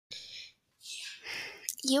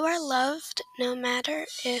You are loved no matter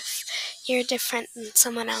if you're different than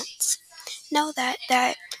someone else. Know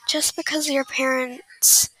that just because your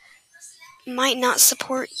parents might not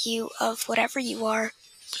support you of whatever you are,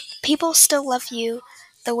 people still love you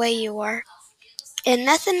the way you are. And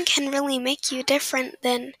nothing can really make you different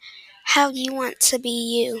than how you want to be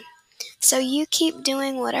you. So you keep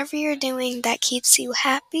doing whatever you're doing that keeps you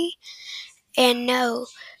happy, and know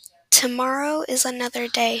tomorrow is another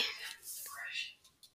day.